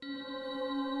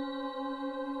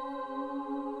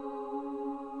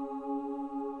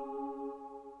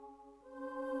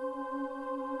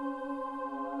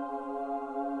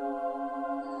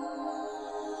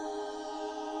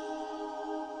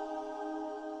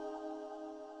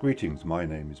Greetings, my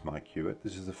name is Mike Hewitt.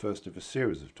 This is the first of a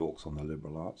series of talks on the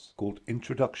liberal arts called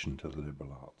Introduction to the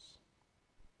Liberal Arts.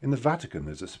 In the Vatican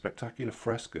there's a spectacular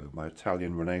fresco by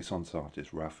Italian Renaissance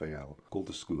artist Raphael called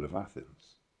the School of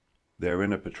Athens.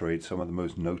 Therein are portrayed some of the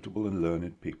most notable and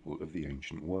learned people of the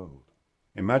ancient world.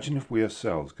 Imagine if we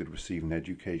ourselves could receive an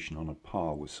education on a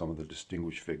par with some of the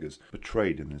distinguished figures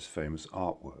portrayed in this famous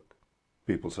artwork.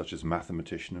 People such as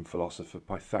mathematician and philosopher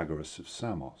Pythagoras of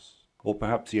Samos, or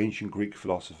perhaps the ancient Greek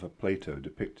philosopher Plato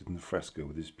depicted in the fresco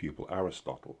with his pupil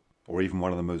Aristotle, or even one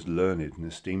of the most learned and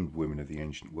esteemed women of the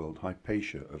ancient world,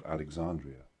 Hypatia of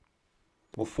Alexandria.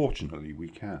 Well, fortunately we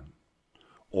can.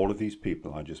 All of these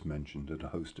people I just mentioned and a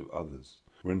host of others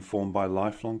were informed by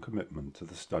lifelong commitment to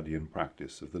the study and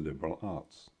practice of the liberal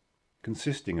arts.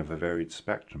 Consisting of a varied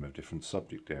spectrum of different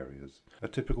subject areas, a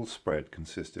typical spread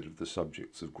consisted of the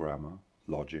subjects of grammar,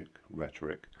 logic,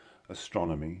 rhetoric,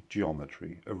 astronomy,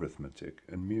 geometry, arithmetic,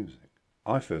 and music.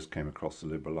 I first came across the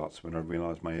liberal arts when I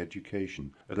realized my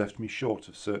education had left me short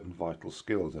of certain vital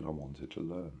skills that I wanted to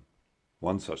learn.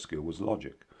 One such skill was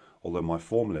logic. Although my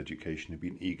formal education had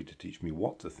been eager to teach me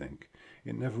what to think,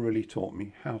 it never really taught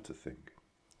me how to think.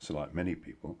 So like many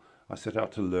people, I set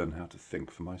out to learn how to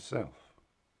think for myself.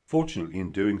 Fortunately,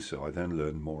 in doing so, I then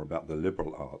learned more about the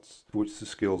liberal arts, for which the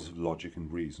skills of logic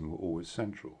and reason were always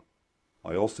central.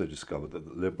 I also discovered that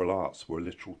the liberal arts were a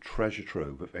literal treasure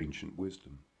trove of ancient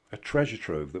wisdom, a treasure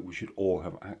trove that we should all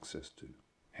have access to.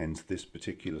 Hence this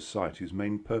particular site, whose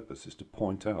main purpose is to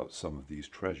point out some of these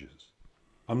treasures.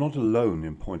 I'm not alone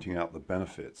in pointing out the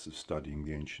benefits of studying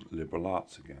the ancient liberal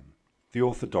arts again. The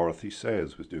author Dorothy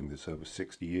Sayers was doing this over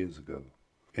 60 years ago.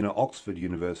 In her Oxford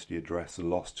University address, The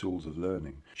Lost Tools of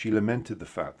Learning, she lamented the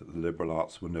fact that the liberal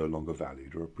arts were no longer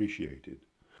valued or appreciated.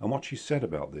 And what she said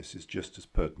about this is just as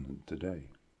pertinent today.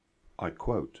 I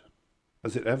quote,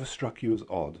 "Has it ever struck you as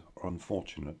odd or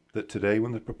unfortunate that today,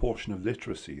 when the proportion of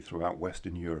literacy throughout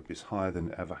Western Europe is higher than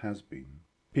it ever has been,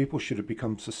 people should have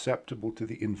become susceptible to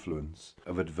the influence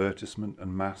of advertisement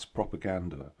and mass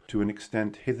propaganda to an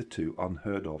extent hitherto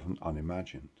unheard of and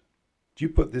unimagined? Do you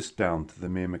put this down to the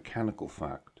mere mechanical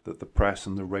fact that the press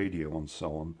and the radio and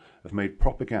so on have made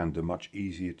propaganda much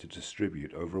easier to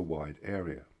distribute over a wide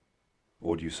area?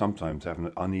 Or do you sometimes have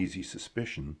an uneasy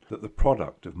suspicion that the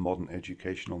product of modern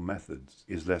educational methods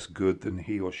is less good than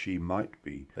he or she might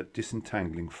be at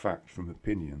disentangling fact from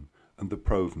opinion and the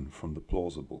proven from the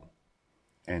plausible?"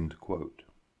 End quote.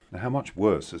 Now, how much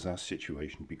worse has our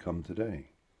situation become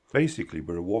today? Basically,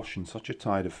 we're awash in such a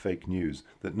tide of fake news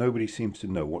that nobody seems to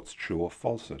know what's true or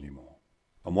false anymore.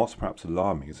 And what's perhaps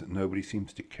alarming is that nobody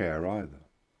seems to care either.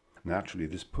 Naturally,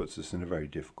 this puts us in a very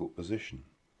difficult position.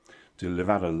 To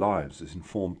live out our lives as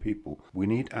informed people, we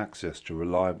need access to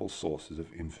reliable sources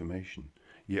of information.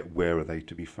 Yet where are they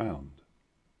to be found?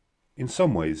 In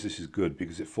some ways, this is good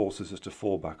because it forces us to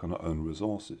fall back on our own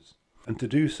resources. And to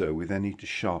do so, we then need to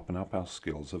sharpen up our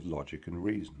skills of logic and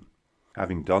reason.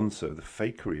 Having done so, the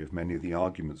fakery of many of the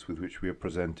arguments with which we are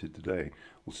presented today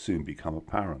will soon become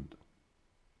apparent.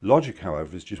 Logic,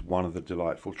 however, is just one of the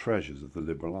delightful treasures of the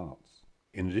liberal arts.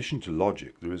 In addition to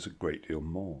logic, there is a great deal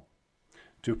more.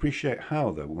 To appreciate how,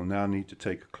 though, we'll now need to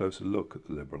take a closer look at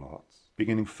the liberal arts,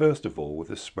 beginning first of all with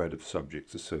the spread of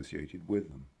subjects associated with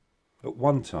them. At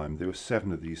one time, there were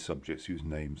 7 of these subjects whose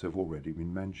names have already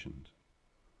been mentioned.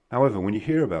 However, when you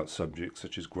hear about subjects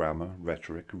such as grammar,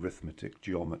 rhetoric, arithmetic,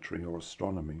 geometry, or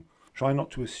astronomy, try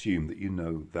not to assume that you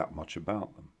know that much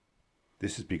about them.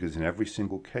 This is because in every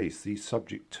single case, these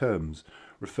subject terms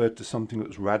referred to something that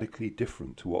was radically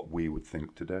different to what we would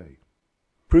think today.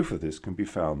 Proof of this can be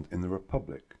found in The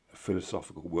Republic, a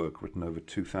philosophical work written over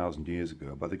 2,000 years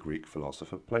ago by the Greek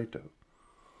philosopher Plato.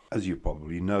 As you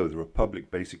probably know, The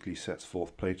Republic basically sets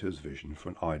forth Plato's vision for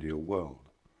an ideal world.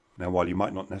 Now, while you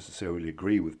might not necessarily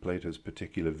agree with Plato's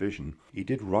particular vision, he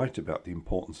did write about the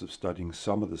importance of studying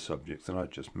some of the subjects that I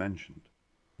just mentioned.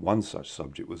 One such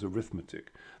subject was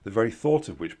arithmetic, the very thought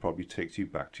of which probably takes you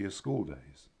back to your school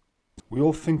days. We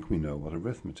all think we know what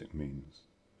arithmetic means.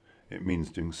 It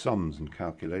means doing sums and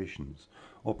calculations,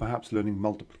 or perhaps learning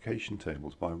multiplication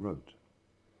tables by rote.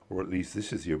 Or at least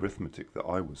this is the arithmetic that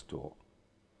I was taught.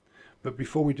 But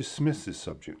before we dismiss this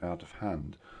subject out of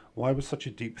hand, why would such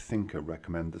a deep thinker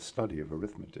recommend the study of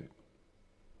arithmetic?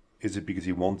 Is it because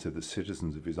he wanted the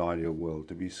citizens of his ideal world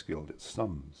to be skilled at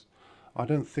sums? I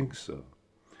don't think so.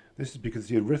 This is because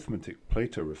the arithmetic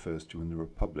Plato refers to in the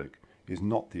Republic is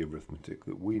not the arithmetic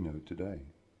that we know today.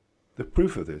 The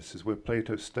proof of this is where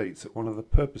Plato states that one of the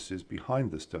purposes behind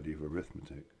the study of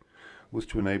arithmetic was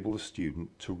to enable the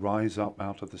student to rise up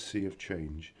out of the sea of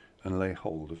change and lay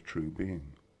hold of true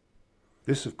being.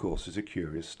 This, of course, is a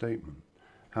curious statement,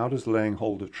 How does laying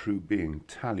hold of true being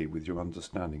tally with your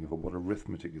understanding of what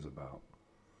arithmetic is about?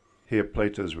 Here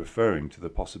Plato is referring to the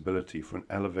possibility for an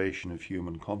elevation of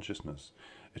human consciousness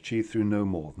achieved through no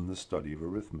more than the study of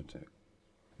arithmetic.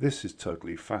 This is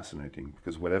totally fascinating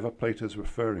because whatever Plato is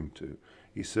referring to,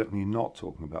 he's certainly not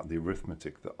talking about the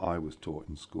arithmetic that I was taught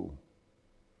in school.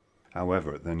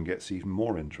 However, it then gets even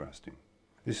more interesting.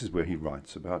 This is where he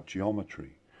writes about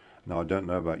geometry. Now, I don't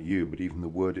know about you, but even the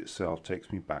word itself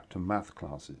takes me back to math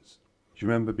classes. Do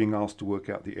you remember being asked to work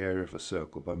out the area of a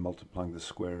circle by multiplying the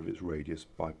square of its radius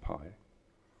by pi?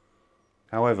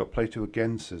 However, Plato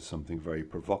again says something very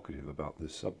provocative about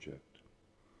this subject.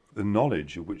 The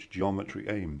knowledge of which geometry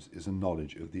aims is a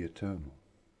knowledge of the eternal.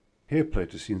 Here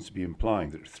Plato seems to be implying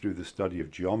that through the study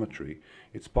of geometry,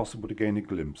 it's possible to gain a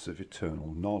glimpse of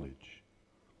eternal knowledge.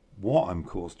 What, I'm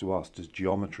caused to ask, does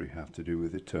geometry have to do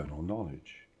with eternal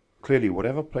knowledge? Clearly,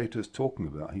 whatever Plato is talking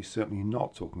about, he's certainly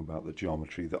not talking about the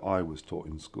geometry that I was taught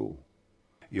in school.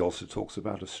 He also talks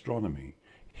about astronomy.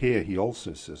 Here he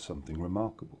also says something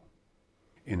remarkable.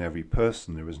 In every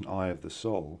person there is an eye of the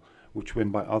soul, which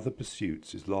when by other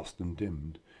pursuits is lost and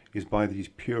dimmed, is by these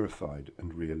purified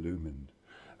and re-illumined,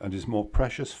 and is more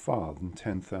precious far than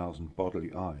 10,000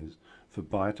 bodily eyes, for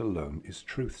by it alone is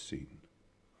truth seen.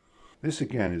 This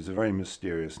again is a very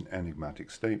mysterious and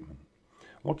enigmatic statement.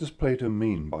 What does Plato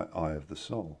mean by eye of the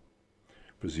soul?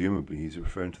 Presumably he's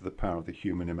referring to the power of the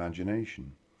human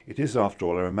imagination. It is, after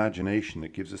all, our imagination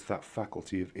that gives us that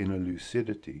faculty of inner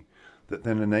lucidity that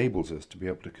then enables us to be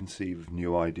able to conceive of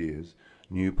new ideas,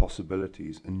 new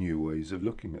possibilities, and new ways of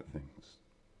looking at things.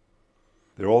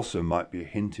 There also might be a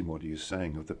hint in what he is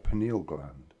saying of the pineal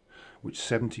gland, which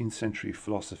 17th century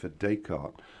philosopher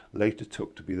Descartes later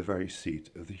took to be the very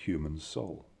seat of the human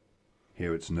soul.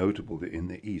 Here it's notable that in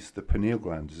the East the pineal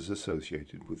gland is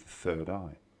associated with the third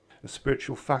eye, a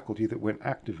spiritual faculty that when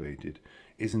activated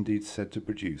is indeed said to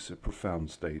produce a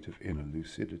profound state of inner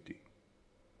lucidity.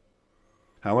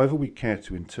 However we care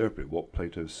to interpret what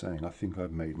Plato is saying, I think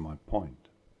I've made my point.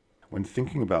 When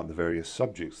thinking about the various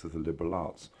subjects of the liberal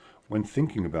arts, we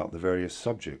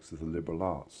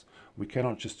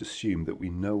cannot just assume that we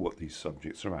know what these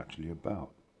subjects are actually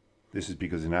about. This is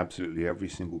because in absolutely every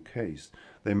single case,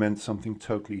 they meant something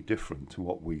totally different to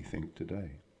what we think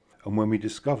today. And when we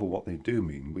discover what they do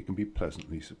mean, we can be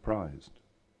pleasantly surprised.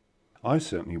 I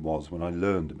certainly was when I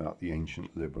learned about the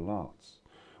ancient liberal arts.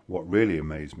 What really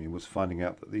amazed me was finding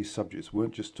out that these subjects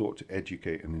weren't just taught to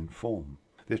educate and inform.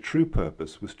 Their true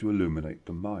purpose was to illuminate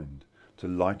the mind, to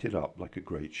light it up like a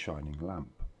great shining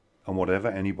lamp. And whatever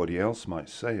anybody else might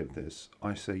say of this,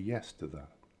 I say yes to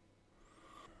that.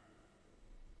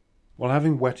 Well,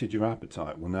 having whetted your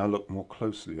appetite, we'll now look more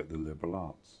closely at the liberal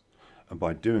arts. And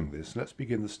by doing this, let's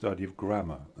begin the study of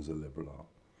grammar as a liberal art.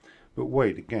 But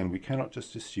wait, again, we cannot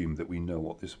just assume that we know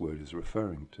what this word is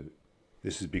referring to.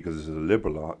 This is because as a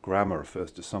liberal art, grammar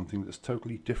refers to something that's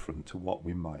totally different to what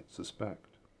we might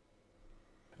suspect.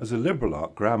 As a liberal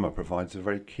art, grammar provides a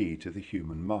very key to the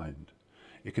human mind.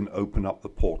 It can open up the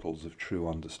portals of true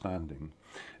understanding,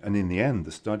 and in the end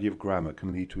the study of grammar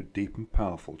can lead to a deep and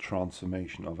powerful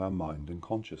transformation of our mind and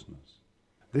consciousness.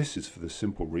 This is for the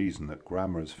simple reason that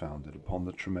grammar is founded upon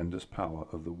the tremendous power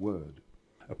of the word,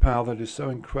 a power that is so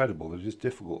incredible that it is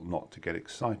difficult not to get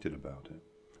excited about it,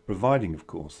 providing of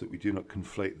course that we do not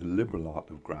conflate the liberal art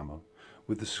of grammar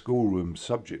with the schoolroom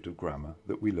subject of grammar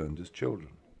that we learned as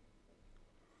children.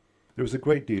 There is a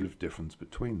great deal of difference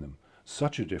between them,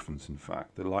 such a difference in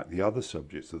fact that like the other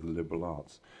subjects of the liberal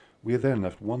arts, we are then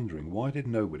left wondering, why did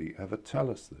nobody ever tell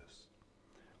us this?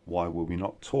 Why were we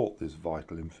not taught this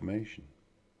vital information?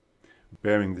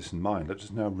 Bearing this in mind, let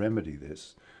us now remedy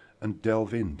this and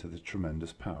delve into the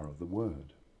tremendous power of the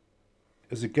word.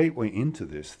 As a gateway into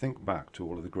this, think back to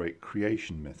all of the great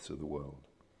creation myths of the world.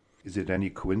 Is it any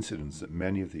coincidence that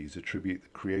many of these attribute the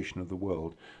creation of the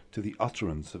world to the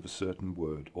utterance of a certain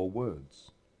word or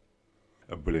words?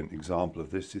 A brilliant example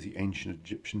of this is the ancient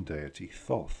Egyptian deity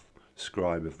Thoth,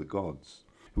 scribe of the gods,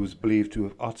 who was believed to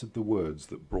have uttered the words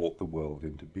that brought the world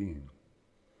into being.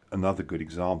 Another good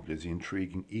example is the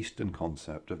intriguing Eastern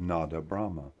concept of Nada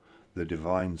Brahma, the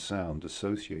divine sound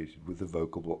associated with the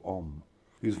vocable Om,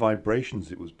 whose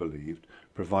vibrations, it was believed,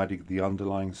 provided the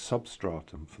underlying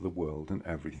substratum for the world and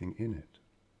everything in it.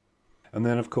 And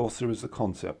then, of course, there is the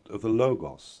concept of the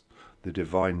Logos, the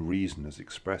divine reason as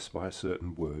expressed by a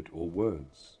certain word or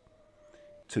words.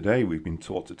 Today we've been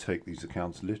taught to take these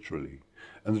accounts literally,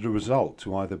 and as a result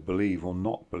to either believe or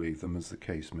not believe them as the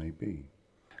case may be.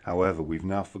 However, we've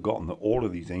now forgotten that all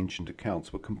of these ancient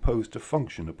accounts were composed to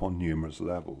function upon numerous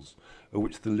levels, of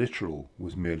which the literal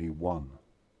was merely one.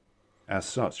 As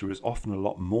such, there is often a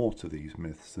lot more to these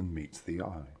myths than meets the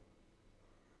eye.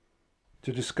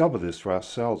 To discover this for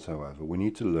ourselves, however, we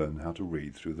need to learn how to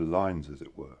read through the lines, as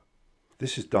it were.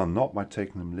 This is done not by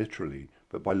taking them literally,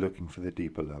 but by looking for the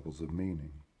deeper levels of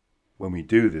meaning. When we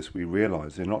do this, we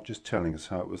realize they're not just telling us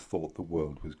how it was thought the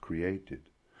world was created.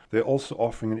 They're also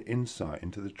offering an insight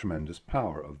into the tremendous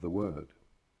power of the word.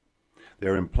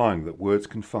 They're implying that words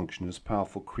can function as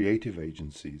powerful creative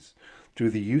agencies,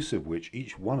 through the use of which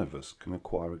each one of us can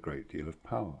acquire a great deal of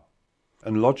power.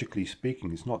 And logically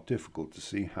speaking, it's not difficult to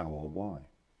see how or why.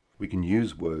 We can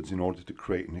use words in order to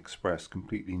create and express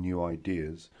completely new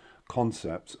ideas,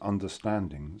 concepts,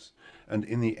 understandings, and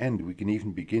in the end we can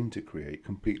even begin to create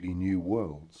completely new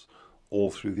worlds, all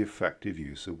through the effective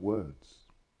use of words.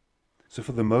 So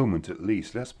for the moment at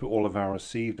least, let's put all of our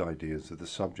received ideas of the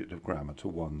subject of grammar to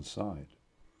one side.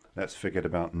 Let's forget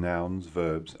about nouns,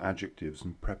 verbs, adjectives,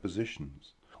 and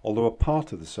prepositions. Although a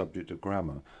part of the subject of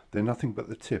grammar, they're nothing but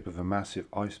the tip of a massive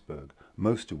iceberg,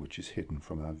 most of which is hidden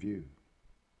from our view.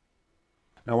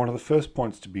 Now, one of the first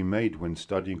points to be made when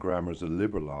studying grammar as a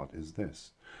liberal art is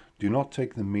this: do not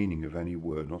take the meaning of any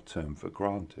word or term for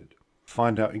granted.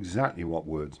 Find out exactly what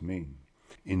words mean.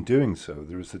 In doing so,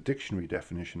 there is the dictionary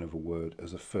definition of a word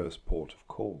as a first port of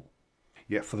call.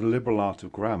 Yet for the liberal art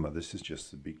of grammar, this is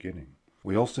just the beginning.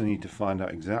 We also need to find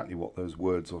out exactly what those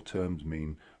words or terms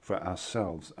mean for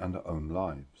ourselves and our own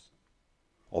lives.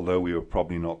 Although we were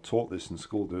probably not taught this in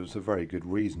school, there is a very good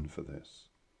reason for this.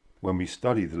 When we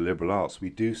study the liberal arts, we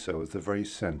do so as the very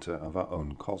centre of our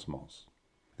own cosmos.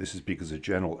 This is because the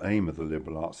general aim of the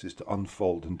liberal arts is to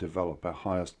unfold and develop our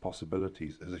highest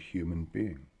possibilities as a human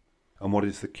being. And what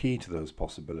is the key to those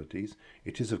possibilities?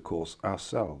 It is, of course,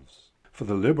 ourselves. For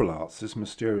the liberal arts, this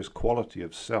mysterious quality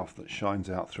of self that shines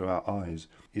out through our eyes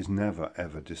is never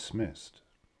ever dismissed.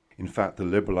 In fact, the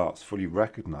liberal arts fully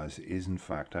recognise it is in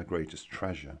fact our greatest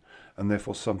treasure, and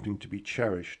therefore something to be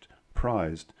cherished,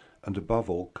 prized, and above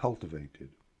all cultivated.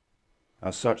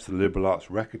 As such, the liberal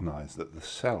arts recognise that the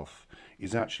self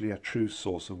is actually a true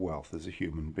source of wealth as a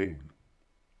human being.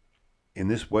 In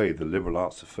this way, the liberal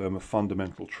arts affirm a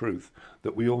fundamental truth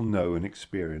that we all know and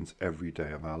experience every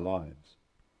day of our lives.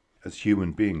 As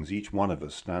human beings, each one of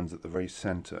us stands at the very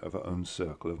centre of our own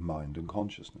circle of mind and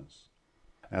consciousness.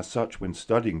 As such, when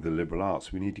studying the liberal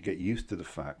arts, we need to get used to the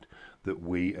fact that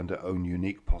we and our own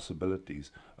unique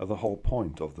possibilities are the whole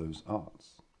point of those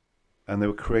arts. And they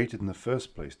were created in the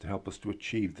first place to help us to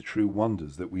achieve the true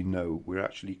wonders that we know we're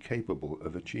actually capable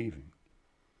of achieving.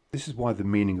 This is why the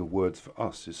meaning of words for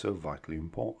us is so vitally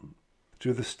important.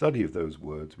 Through the study of those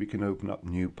words, we can open up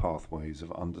new pathways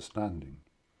of understanding,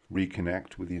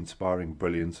 reconnect with the inspiring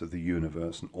brilliance of the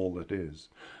universe and all that is,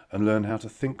 and learn how to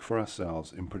think for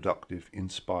ourselves in productive,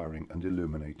 inspiring, and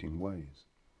illuminating ways.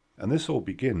 And this all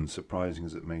begins, surprising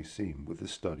as it may seem, with the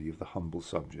study of the humble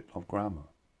subject of grammar.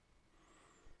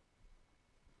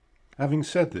 Having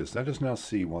said this, let us now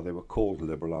see why they were called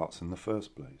liberal arts in the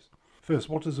first place. First,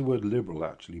 what does the word liberal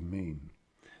actually mean?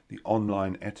 The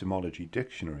online etymology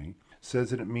dictionary says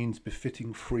that it means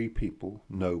befitting free people,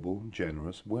 noble,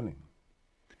 generous, willing.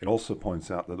 It also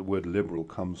points out that the word liberal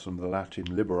comes from the Latin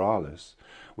liberalis,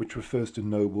 which refers to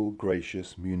noble,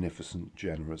 gracious, munificent,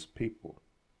 generous people.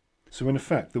 So in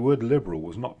effect, the word liberal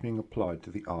was not being applied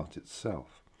to the art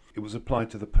itself. It was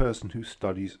applied to the person who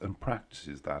studies and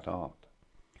practices that art.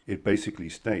 It basically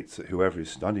states that whoever is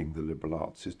studying the liberal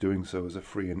arts is doing so as a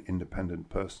free and independent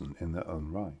person in their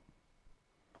own right.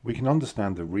 We can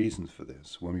understand the reasons for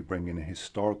this when we bring in a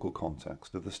historical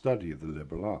context of the study of the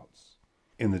liberal arts.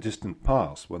 In the distant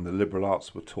past, when the liberal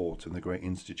arts were taught in the great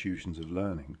institutions of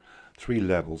learning, 3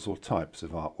 levels or types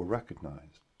of art were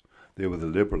recognized. They were the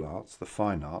liberal arts, the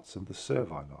fine arts, and the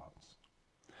servile arts.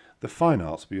 The fine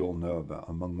arts we all know about,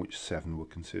 among which 7 were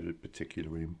considered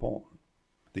particularly important.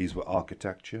 These were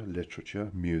architecture, literature,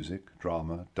 music,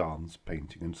 drama, dance,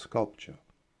 painting, and sculpture.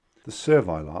 The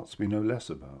servile arts we know less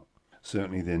about.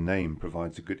 Certainly their name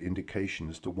provides a good indication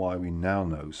as to why we now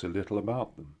know so little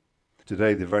about them.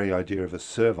 Today the very idea of a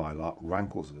servile art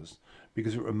rankles us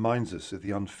because it reminds us of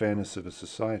the unfairness of a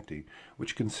society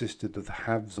which consisted of the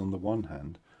haves on the one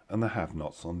hand and the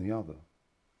have-nots on the other.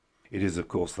 It is of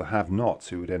course the have-nots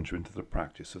who would enter into the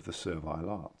practice of the servile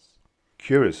arts.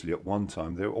 Curiously, at one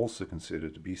time there were also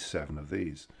considered to be 7 of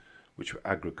these, which were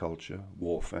agriculture,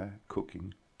 warfare,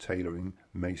 cooking, tailoring,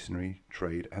 masonry,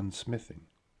 trade, and smithing.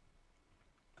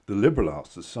 The liberal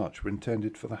arts as such were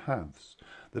intended for the haves,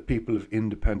 the people of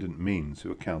independent means who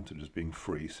were counted as being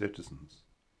free citizens.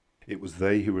 It was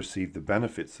they who received the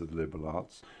benefits of the liberal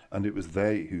arts, and it was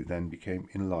they who then became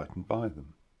enlightened by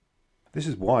them. This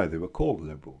is why they were called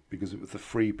liberal, because it was the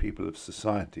free people of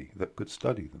society that could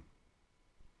study them.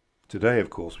 Today, of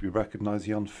course, we recognise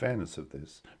the unfairness of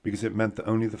this, because it meant that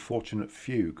only the fortunate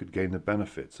few could gain the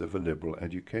benefits of a liberal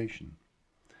education.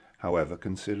 However,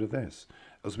 consider this,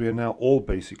 as we are now all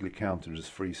basically counted as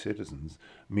free citizens,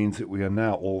 means that we are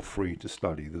now all free to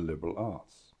study the liberal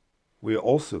arts. We are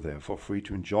also therefore free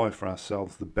to enjoy for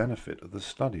ourselves the benefit of the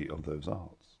study of those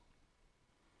arts.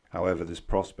 However, this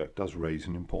prospect does raise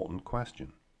an important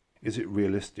question. Is it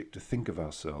realistic to think of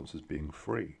ourselves as being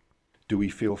free? Do we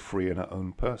feel free in our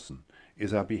own person?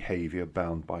 Is our behaviour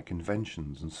bound by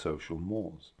conventions and social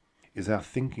mores? Is our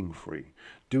thinking free?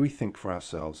 Do we think for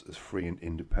ourselves as free and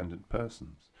independent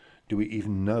persons? Do we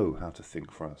even know how to think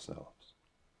for ourselves?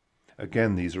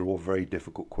 Again, these are all very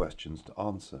difficult questions to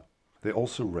answer. They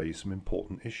also raise some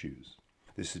important issues.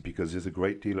 This is because there's a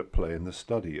great deal at play in the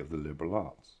study of the liberal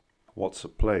arts. What's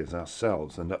at play is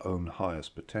ourselves and our own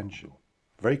highest potential.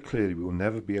 Very clearly, we will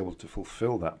never be able to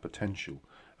fulfill that potential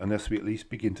unless we at least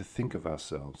begin to think of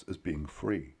ourselves as being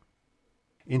free.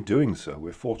 In doing so,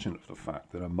 we're fortunate for the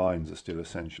fact that our minds are still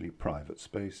essentially private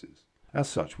spaces. As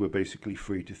such, we're basically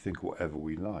free to think whatever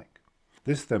we like.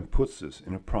 This then puts us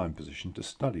in a prime position to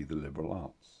study the liberal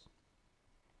arts.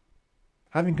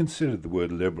 Having considered the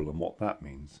word liberal and what that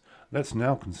means, let's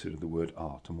now consider the word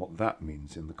art and what that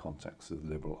means in the context of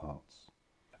the liberal arts.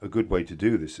 A good way to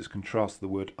do this is contrast the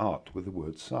word art with the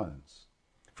word science.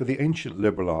 For the ancient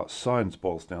liberal arts, science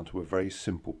boils down to a very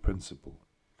simple principle.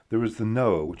 There is the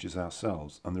knower, which is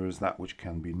ourselves, and there is that which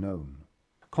can be known.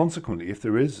 Consequently, if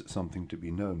there is something to be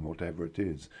known, whatever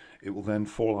it will then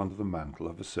fall under the mantle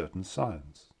of a certain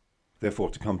science. Therefore,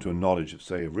 to come to a knowledge of,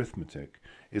 say, arithmetic,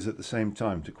 is at the same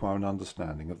time to acquire an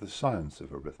understanding of the science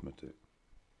of arithmetic.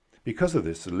 Because of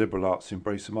this, the liberal arts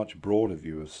embrace a much broader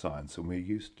view of science than we're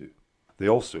used to. They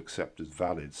also accept as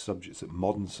valid subjects that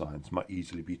modern science might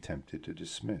easily be tempted to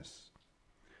dismiss.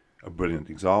 A brilliant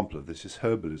example of this is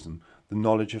herbalism, the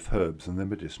knowledge of herbs and their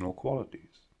medicinal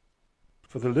qualities.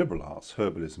 For the liberal arts,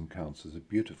 herbalism counts as a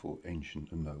beautiful,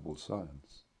 ancient and noble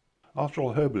science. After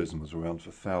all, herbalism was around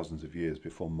for thousands of years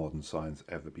before modern science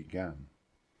ever began.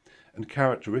 And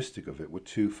characteristic of it were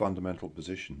two fundamental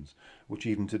positions which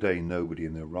even today nobody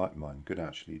in their right mind could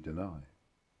actually deny.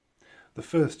 The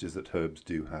first is that herbs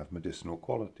do have medicinal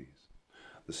qualities.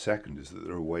 The second is that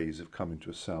there are ways of coming to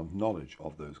a sound knowledge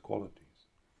of those qualities.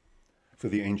 For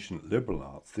the ancient liberal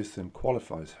arts, this then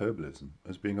qualifies herbalism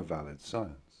as being a valid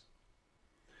science.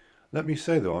 Let me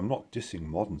say, though, I'm not dissing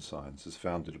modern science as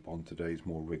founded upon today's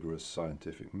more rigorous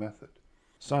scientific method.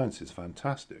 Science is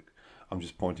fantastic. I'm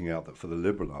just pointing out that for the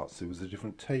liberal arts there was a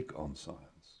different take on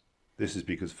science. This is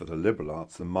because for the liberal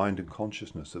arts the mind and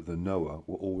consciousness of the knower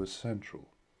were always central.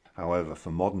 However,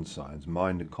 for modern science,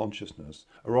 mind and consciousness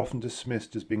are often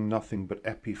dismissed as being nothing but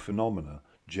epiphenomena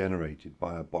generated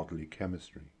by our bodily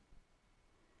chemistry.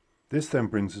 This then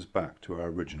brings us back to our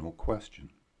original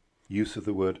question. Use of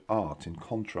the word art in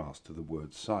contrast to the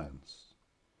word science.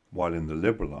 While in the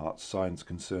liberal arts science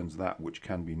concerns that which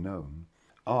can be known,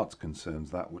 art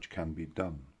concerns that which can be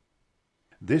done.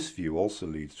 This view also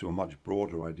leads to a much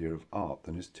broader idea of art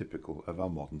than is typical of our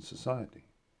modern society.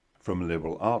 From a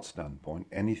liberal arts standpoint,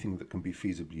 anything that can be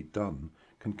feasibly done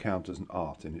can count as an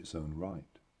art in its own right.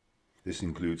 This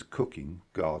includes cooking,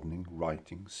 gardening,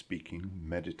 writing, speaking,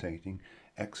 meditating,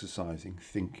 exercising,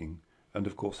 thinking, and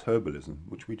of course herbalism,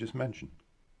 which we just mentioned.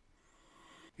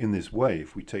 In this way,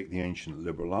 if we take the ancient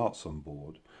liberal arts on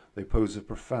board, they pose a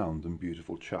profound and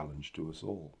beautiful challenge to us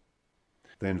all.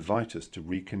 They invite us to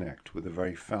reconnect with the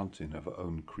very fountain of our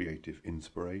own creative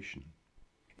inspiration.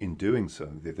 In doing so,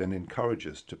 they then encourage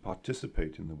us to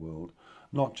participate in the world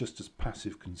not just as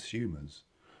passive consumers,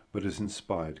 but as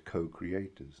inspired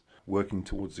co-creators, working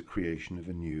towards the creation of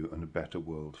a new and a better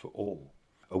world for all.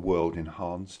 A world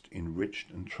enhanced, enriched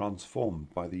and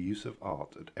transformed by the use of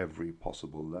art at every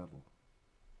possible level.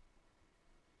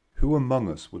 Who among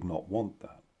us would not want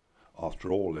that?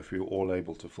 After all, if we were all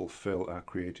able to fulfill our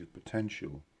creative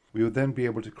potential, we would then be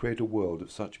able to create a world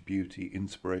of such beauty,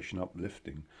 inspiration,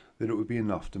 uplifting, that it would be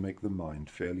enough to make the mind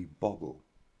fairly boggle.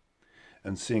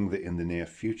 And seeing that in the near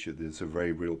future there's a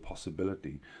very real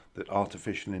possibility that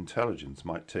artificial intelligence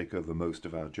might take over most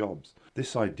of our jobs,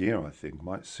 this idea, I think,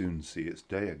 might soon see its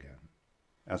day again.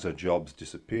 As our jobs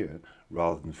disappear,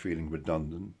 rather than feeling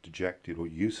redundant, dejected or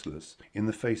useless in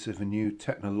the face of a new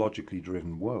technologically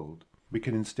driven world, we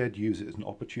can instead use it as an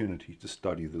opportunity to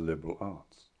study the liberal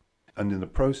arts. And in the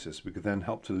process we could then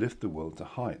help to lift the world to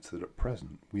heights that at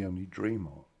present we only dream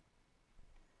of.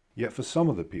 Yet for some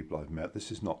of the people I've met,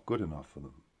 this is not good enough for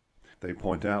them. They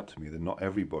point out to me that not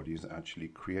everybody is actually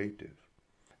creative.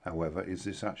 However, is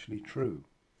this actually true?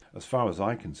 As far as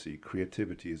I can see,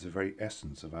 creativity is the very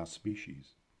essence of our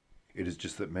species. It is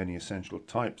just that many essential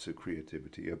types of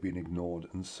creativity have been ignored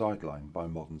and sidelined by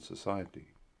modern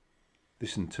society.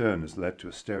 This in turn has led to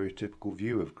a stereotypical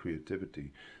view of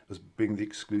creativity as being the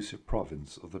exclusive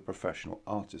province of the professional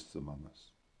artists among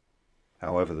us.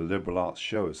 However, the liberal arts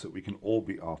show us that we can all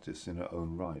be artists in our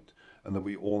own right, and that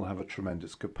we all have a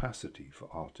tremendous capacity for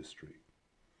artistry.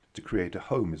 To create a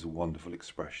home is a wonderful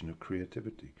expression of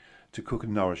creativity. To cook a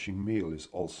nourishing meal is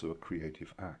also a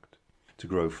creative act. To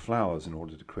grow flowers in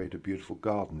order to create a beautiful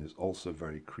garden is also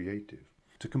very creative.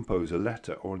 To compose a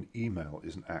letter or an email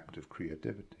is an act of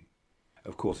creativity.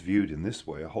 Of course, viewed in this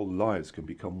way, our whole lives can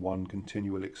become one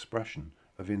continual expression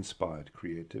of inspired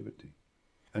creativity.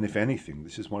 And if anything,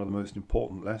 this is one of the most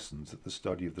important lessons that the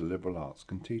study of the liberal arts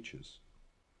can teach us.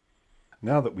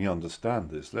 Now that we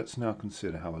understand this, let's now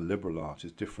consider how a liberal art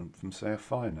is different from, say, a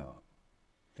fine art.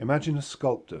 Imagine a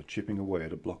sculptor chipping away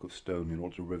at a block of stone in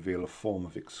order to reveal a form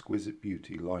of exquisite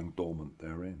beauty lying dormant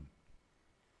therein.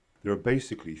 There are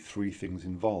basically three things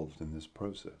involved in this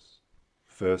process.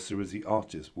 First, there is the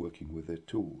artist working with their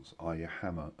tools, i.e. a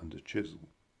hammer and a chisel.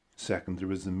 Second,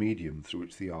 there is the medium through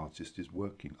which the artist is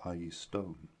working, i.e.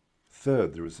 stone.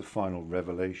 Third, there is the final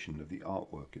revelation of the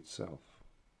artwork itself.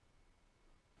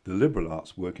 The liberal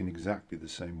arts work in exactly the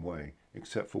same way,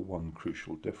 except for one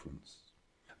crucial difference.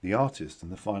 The artist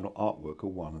and the final artwork are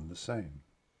one and the same.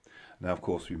 Now, of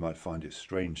course, we might find it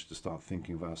strange to start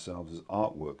thinking of ourselves as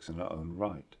artworks in our own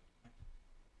right.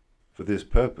 For this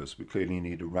purpose, we clearly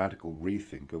need a radical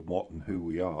rethink of what and who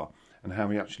we are, and how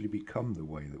we actually become the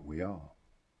way that we are.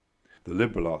 The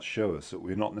liberal arts show us that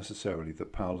we are not necessarily the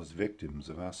powerless victims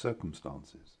of our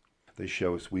circumstances. They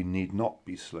show us we need not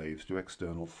be slaves to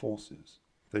external forces.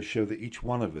 They show that each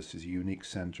one of us is a unique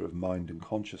centre of mind and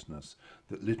consciousness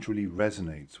that literally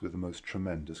resonates with the most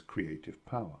tremendous creative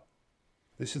power.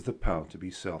 This is the power to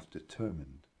be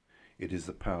self-determined. It is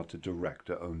the power to direct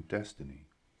our own destiny.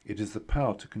 It is the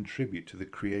power to contribute to the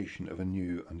creation of a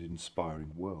new and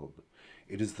inspiring world.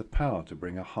 It is the power to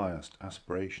bring our highest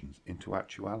aspirations into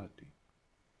actuality.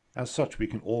 As such, we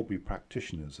can all be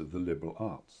practitioners of the liberal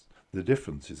arts. The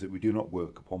difference is that we do not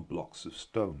work upon blocks of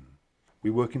stone. We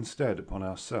work instead upon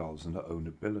ourselves and our own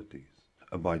abilities,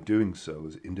 and by doing so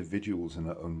as individuals in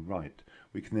our own right,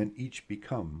 we can then each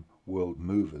become world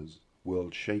movers,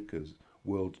 world shakers,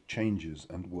 world changers,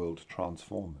 and world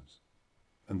transformers.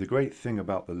 And the great thing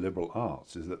about the liberal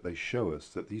arts is that they show us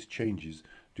that these changes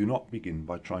do not begin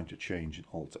by trying to change and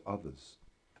alter others.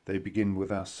 They begin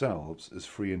with ourselves as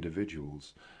free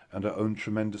individuals and our own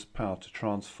tremendous power to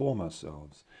transform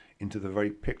ourselves into the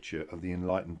very picture of the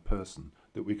enlightened person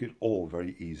that we could all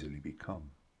very easily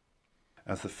become.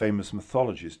 As the famous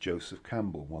mythologist Joseph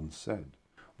Campbell once said,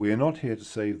 "We are not here to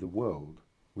save the world,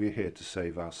 we are here to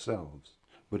save ourselves,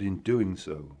 but in doing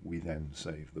so we then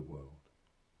save the world."